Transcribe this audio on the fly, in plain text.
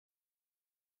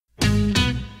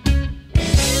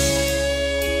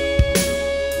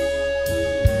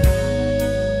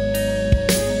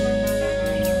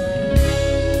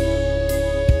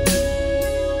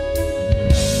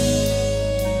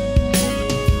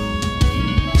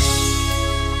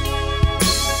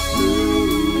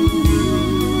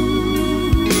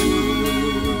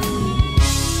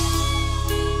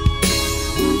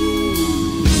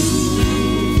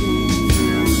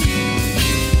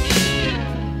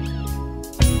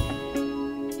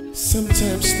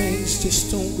Sometimes things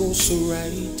just don't go so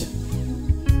right,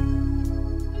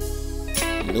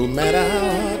 no matter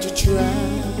how hard you try.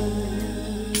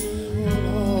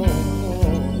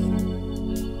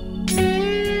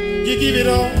 You give it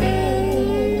all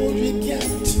you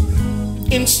got,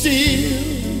 and still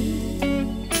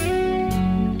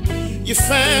you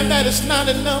find that it's not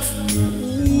enough.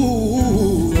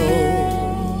 Ooh,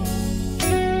 no.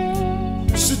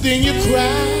 So then you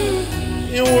cry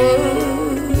and worry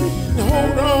and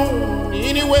hold on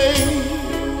anyway.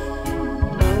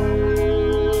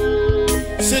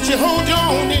 Said you hold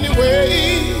on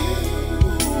anyway.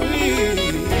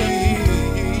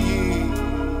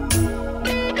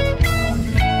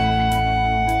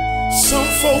 Some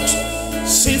folks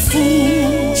say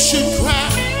fools should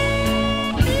cry,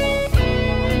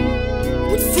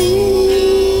 but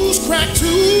fools cry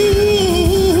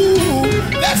too.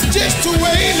 That's just the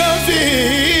way love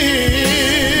is.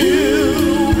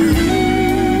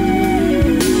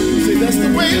 See, that's the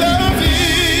way love is.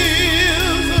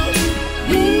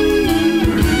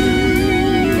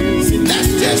 See,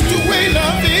 that's just the way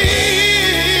love is.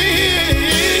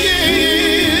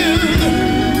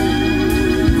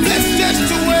 That's just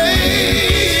the way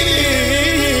it is.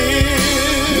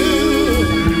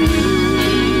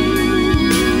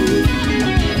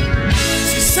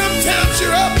 See, sometimes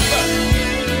you're up,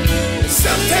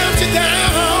 sometimes you're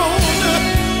down.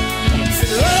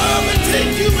 See, love will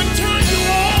take you and turn you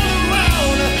all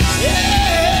around. Yeah.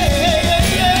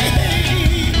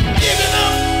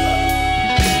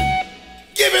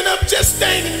 Giving up just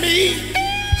ain't in me.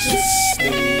 Just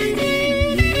ain't in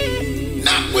me.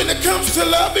 Not when it comes to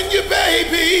loving you,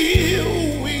 baby.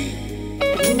 Ooh.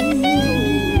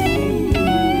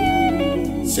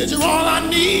 Said you're all I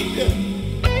need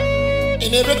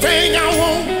and everything I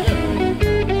want.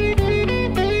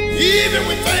 Even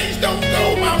when things don't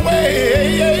go my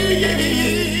way.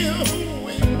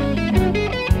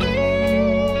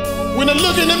 When I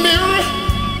look in the mirror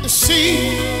and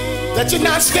see that you're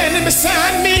not standing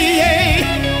beside me,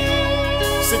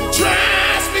 said it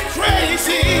drives me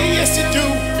crazy, yes it do.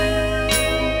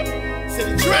 Said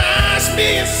it drives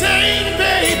me insane,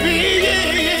 baby.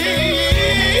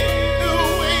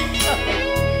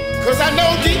 Cause I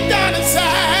know deep down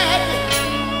inside,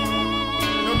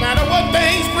 no matter what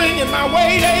things bringing my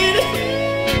way, lady,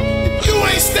 if you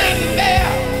ain't standing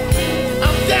there,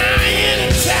 I'm dying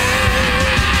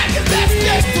inside. Cause that's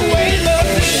just the way love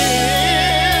is.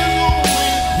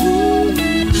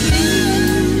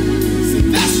 See,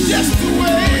 that's just the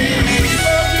way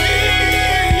love is.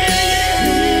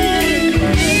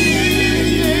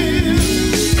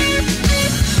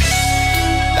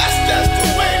 That's just the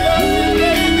way love is,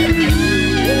 baby.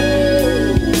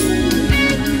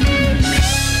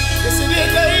 Yes, it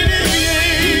is, lady.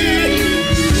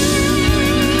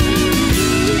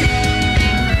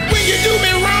 When you do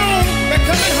me wrong, like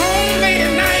coming home late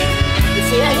at night,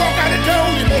 before I walk out the door,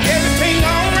 you make everything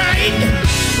alright.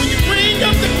 When you bring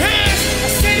up the past, I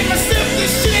say to myself,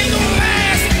 this shit ain't gonna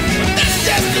last. That's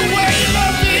just the way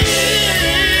love is.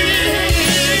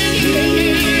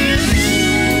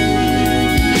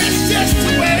 That's just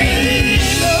the way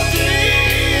love is.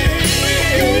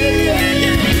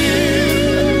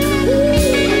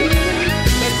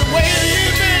 That's the way it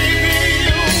is, baby.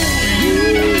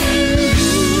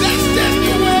 That's just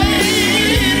the way it is.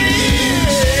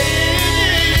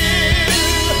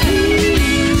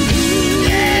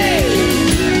 Yeah.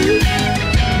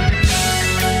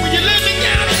 When you lay me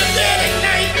down in the bed at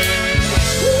night,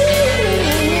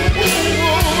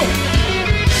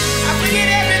 I forget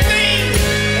everything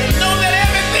and know that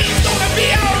everything's gonna be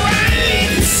alright.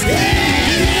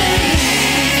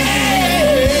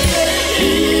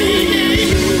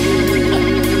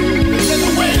 This is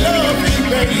the way love is,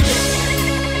 baby.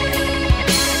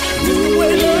 This is the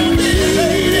way love is,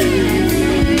 baby.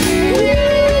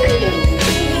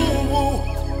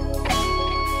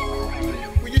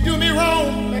 When you do me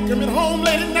wrong, like coming home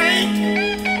late at night,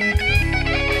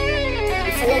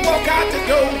 before I walk out the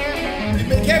door, you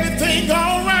make everything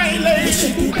alright, lady. Yes,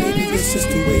 you do, baby. This is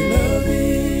the way love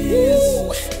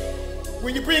is.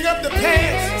 When you bring up the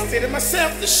past, I say to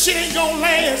myself, this shit ain't gonna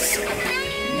last.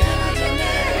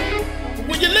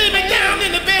 When you lay me down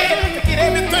in the bed, I forget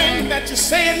everything that you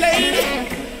said, lady.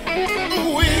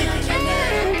 Ooh,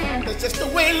 that's just the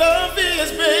way love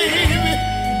is, baby.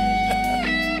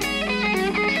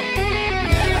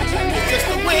 It's just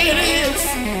the way it is.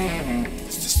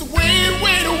 It's just the way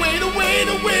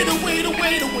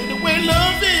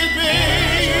love is.